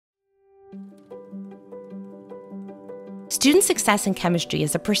Student success in chemistry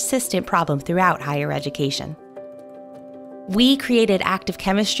is a persistent problem throughout higher education. We created Aktiv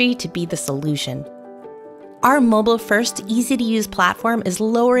Chemistry to be the solution. Our mobile-first, easy-to-use platform is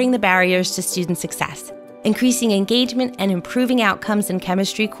lowering the barriers to student success, increasing engagement and improving outcomes in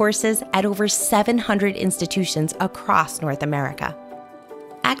chemistry courses at over 700 institutions across North America.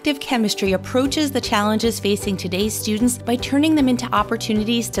 Aktiv Chemistry approaches the challenges facing today's students by turning them into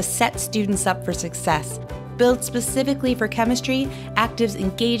opportunities to set students up for success. Built specifically for chemistry, Aktiv's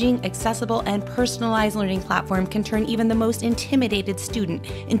engaging, accessible, and personalized learning platform can turn even the most intimidated student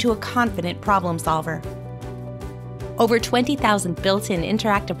into a confident problem solver. Over 20,000 built-in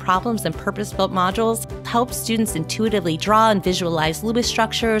interactive problems and purpose-built modules help students intuitively draw and visualize Lewis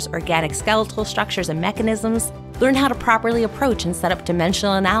structures, organic skeletal structures and mechanisms, learn how to properly approach and set up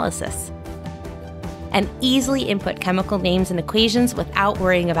dimensional analysis, and easily input chemical names and equations without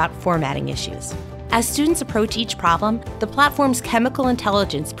worrying about formatting issues. As students approach each problem, the platform's chemical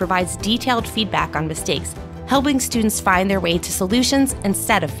intelligence provides detailed feedback on mistakes, helping students find their way to solutions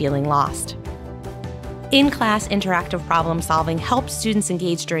instead of feeling lost. In-class interactive problem solving helps students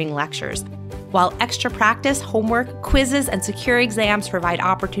engage during lectures, while extra practice, homework, quizzes, and secure exams provide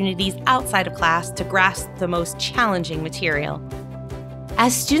opportunities outside of class to grasp the most challenging material.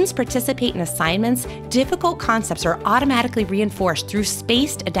 As students participate in assignments, difficult concepts are automatically reinforced through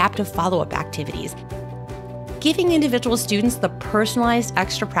spaced adaptive follow-up activities, giving individual students the personalized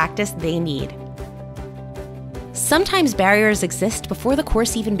extra practice they need. Sometimes barriers exist before the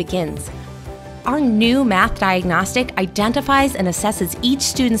course even begins. Our new math diagnostic identifies and assesses each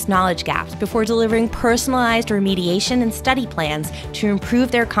student's knowledge gaps before delivering personalized remediation and study plans to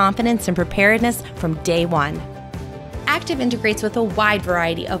improve their confidence and preparedness from day one. Aktiv integrates with a wide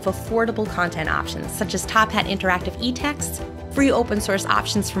variety of affordable content options, such as Top Hat interactive e-texts, free open source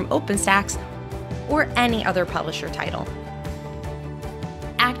options from OpenStax, or any other publisher title.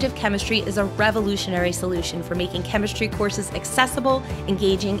 Aktiv Chemistry is a revolutionary solution for making chemistry courses accessible,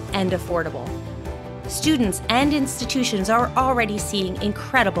 engaging, and affordable. Students and institutions are already seeing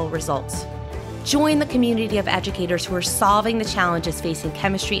incredible results. Join the community of educators who are solving the challenges facing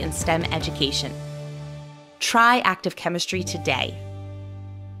chemistry and STEM education. Try Aktiv Chemistry today.